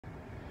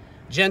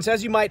Gents,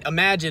 as you might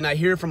imagine, I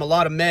hear from a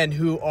lot of men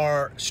who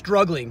are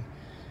struggling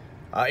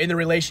in their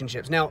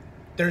relationships. Now,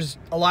 there's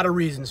a lot of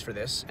reasons for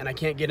this, and I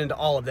can't get into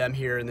all of them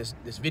here in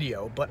this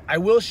video, but I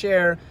will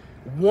share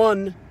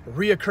one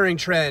reoccurring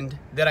trend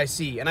that I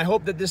see, and I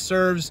hope that this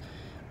serves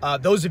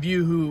those of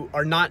you who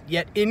are not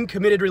yet in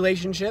committed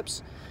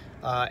relationships,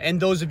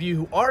 and those of you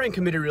who are in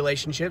committed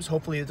relationships.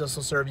 Hopefully this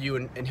will serve you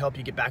and help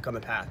you get back on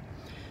the path.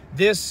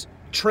 This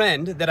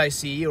trend that I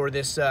see, or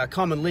this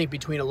common link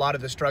between a lot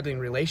of the struggling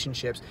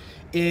relationships,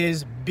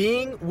 is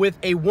being with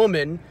a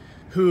woman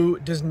who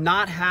does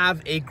not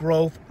have a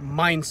growth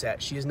mindset.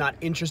 She is not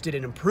interested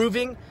in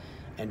improving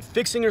and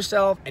fixing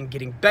herself and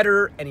getting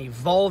better and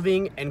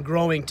evolving and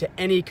growing to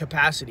any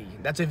capacity.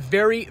 That's a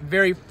very,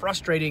 very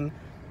frustrating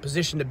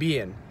position to be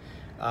in.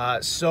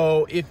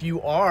 So if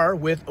you are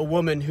with a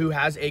woman who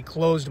has a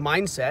closed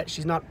mindset,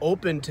 she's not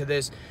open to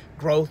this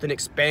growth and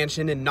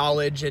expansion and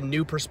knowledge and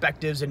new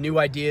perspectives and new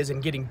ideas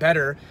and getting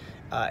better,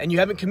 and you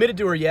haven't committed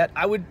to her yet,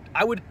 I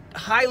would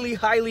highly,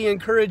 highly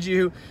encourage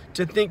you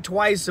to think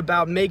twice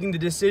about making the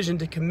decision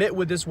to commit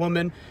with this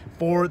woman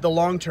for the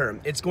long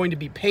term. It's going to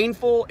be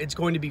painful, it's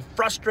going to be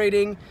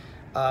frustrating,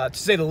 to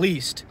say the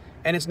least,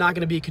 and it's not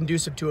going to be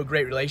conducive to a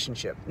great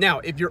relationship. Now,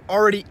 if you're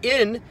already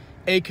in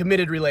a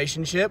committed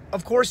relationship,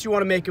 of course you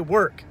want to make it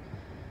work.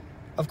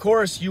 Of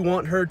course you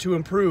want her to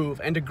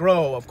improve and to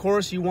grow. Of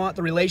course you want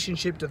the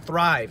relationship to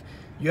thrive.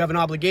 You have an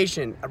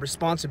obligation, a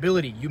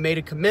responsibility. You made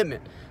a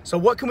commitment. So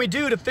what can we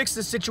do to fix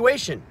this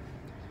situation?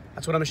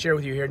 That's what I'm going to share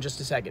with you here in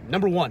just a second.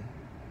 Number one,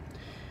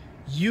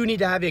 you need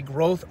to have a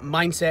growth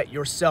mindset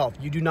yourself.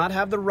 You do not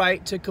have the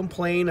right to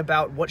complain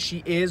about what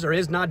she is or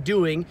is not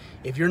doing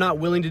if you're not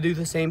willing to do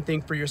the same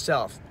thing for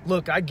yourself.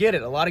 Look, I get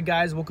it. A lot of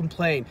guys will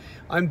complain.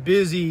 I'm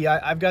busy.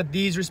 I've got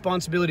these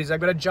responsibilities.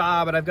 I've got a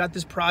job, and I've got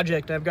this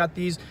project. I've got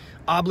these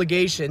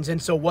obligations.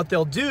 And so what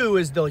they'll do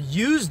is they'll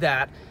use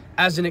that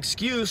as an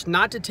excuse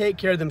not to take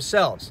care of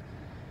themselves,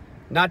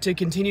 not to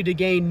continue to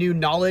gain new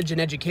knowledge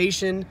and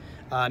education,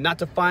 not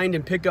to find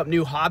and pick up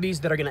new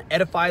hobbies that are going to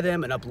edify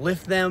them and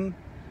uplift them.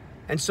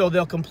 And so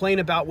they'll complain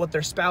about what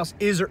their spouse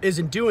is or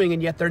isn't doing,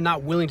 and yet they're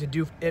not willing to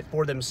do it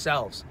for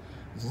themselves.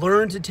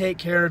 Learn to take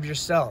care of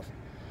yourself.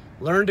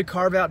 Learn to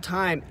carve out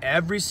time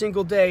every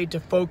single day to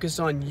focus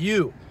on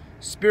you,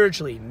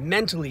 spiritually,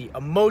 mentally,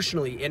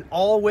 emotionally, in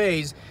all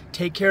ways.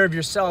 Take care of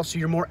yourself so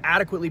you're more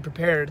adequately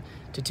prepared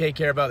to take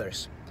care of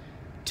others.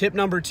 Tip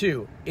number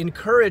two,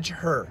 encourage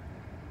her.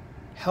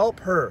 Help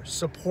her,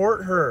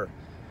 support her,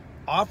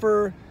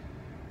 offer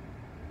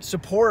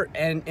support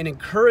and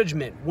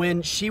encouragement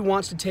when she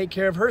wants to take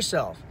care of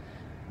herself.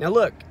 Now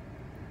look,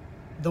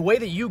 the way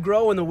that you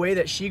grow and the way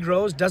that she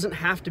grows doesn't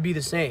have to be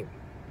the same.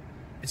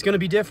 It's going to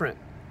be different.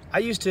 I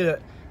used to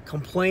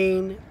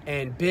complain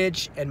and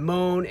bitch and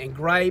moan and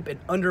gripe and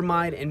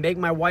undermine and make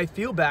my wife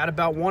feel bad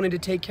about wanting to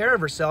take care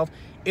of herself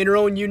in her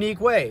own unique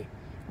way.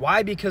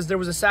 Why? Because there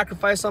was a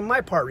sacrifice on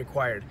my part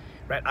required.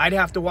 Right? I'd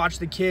have to watch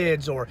the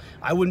kids, or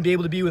I wouldn't be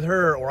able to be with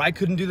her, or I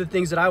couldn't do the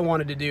things that I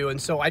wanted to do.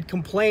 And so I'd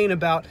complain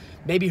about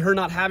maybe her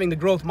not having the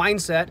growth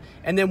mindset,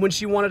 and then when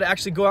she wanted to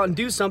actually go out and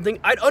do something,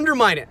 I'd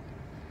undermine it.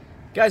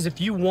 Guys,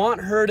 if you want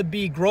her to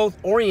be growth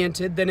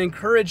oriented, then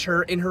encourage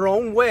her in her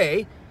own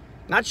way,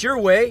 not your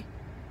way,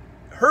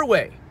 her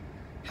way.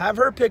 Have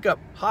her pick up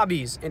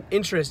hobbies and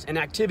interests and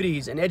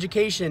activities and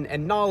education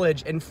and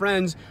knowledge and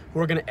friends who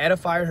are going to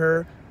edify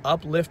her,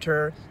 uplift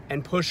her,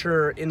 and push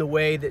her in the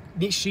way that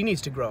she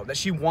needs to grow, that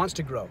she wants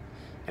to grow.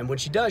 And when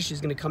she does, she's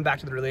going to come back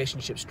to the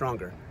relationship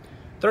stronger.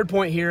 Third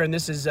point here, and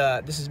this is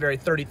very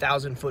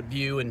 30,000 foot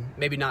view and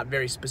maybe not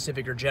very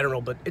specific or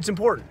general, but it's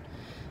important,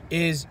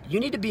 is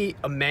you need to be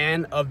a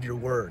man of your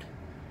word.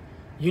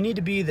 You need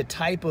to be the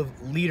type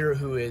of leader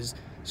who is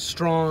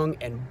strong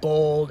and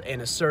bold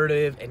and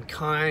assertive and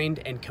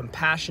kind and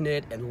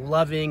compassionate and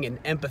loving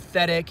and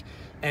empathetic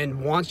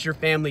and wants your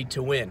family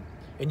to win.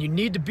 And you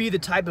need to be the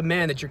type of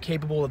man that you're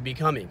capable of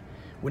becoming.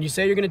 When you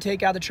say you're going to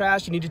take out the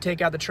trash, you need to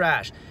take out the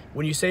trash.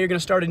 When you say you're going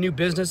to start a new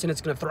business and it's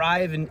going to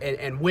thrive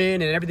and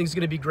win and everything's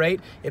going to be great,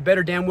 it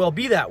better damn well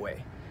be that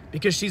way,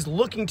 because she's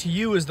looking to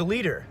you as the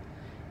leader.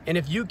 And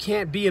if you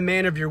can't be a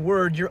man of your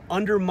word, you're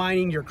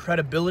undermining your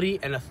credibility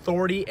and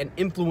authority and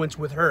influence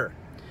with her.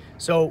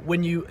 So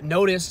when you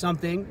notice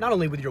something, not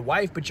only with your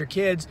wife, but your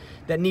kids,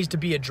 that needs to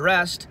be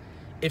addressed,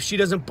 if she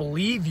doesn't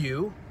believe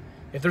you,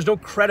 if there's no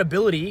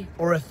credibility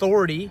or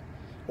authority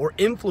or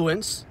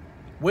influence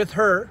with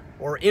her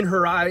or in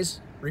her eyes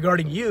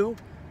regarding you,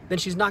 then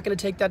she's not going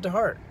to take that to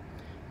heart.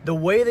 The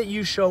way that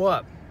you show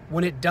up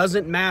when it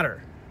doesn't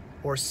matter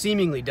or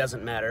seemingly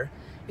doesn't matter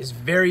is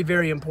very,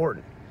 very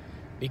important.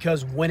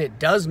 Because when it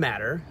does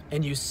matter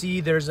and you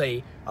see there's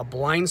a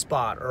blind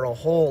spot or a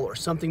hole or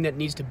something that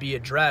needs to be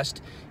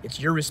addressed, it's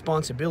your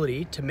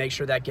responsibility to make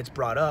sure that gets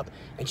brought up.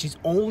 And she's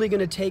only going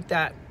to take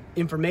that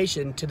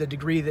information to the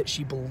degree that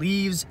she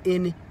believes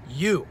in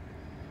you.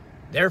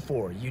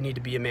 Therefore, you need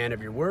to be a man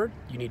of your word.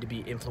 You need to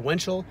be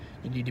influential.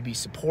 You need to be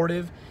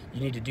supportive. You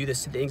need to do the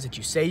things that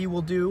you say you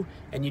will do.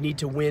 And you need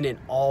to win in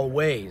all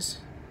ways.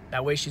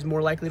 That way she's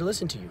more likely to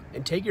listen to you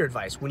and take your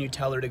advice when you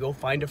tell her to go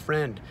find a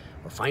friend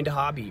or find a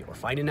hobby or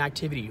find an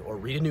activity or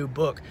read a new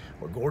book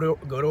or go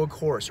to a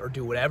course or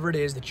do whatever it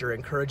is that you're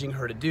encouraging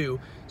her to do,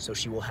 so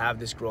she will have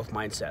this growth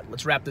mindset.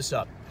 Let's wrap this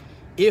up.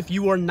 If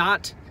you are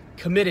not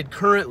committed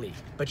currently,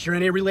 but you're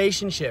in a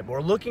relationship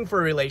or looking for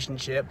a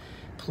relationship,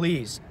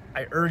 please,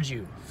 I urge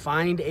you,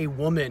 find a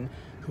woman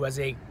who has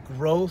a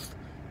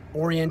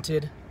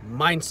growth-oriented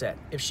mindset.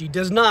 If she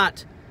does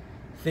not,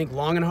 think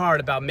long and hard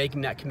about making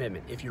that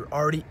commitment. If you're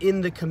already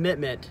in the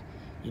commitment,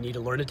 you need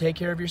to learn to take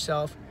care of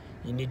yourself.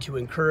 You need to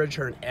encourage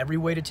her in every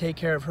way to take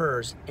care of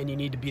hers, and you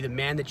need to be the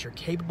man that you're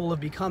capable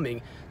of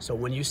becoming. So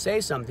when you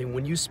say something,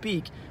 when you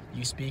speak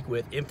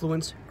with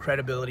influence,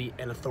 credibility,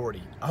 and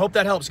authority. I hope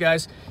that helps,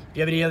 guys. If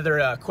you have any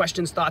other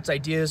questions, thoughts,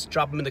 ideas,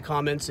 drop them in the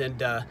comments,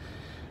 and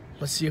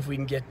let's see if we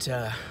can get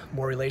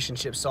more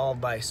relationships solved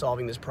by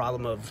solving this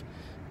problem of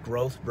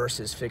growth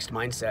versus fixed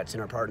mindsets in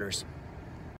our partners.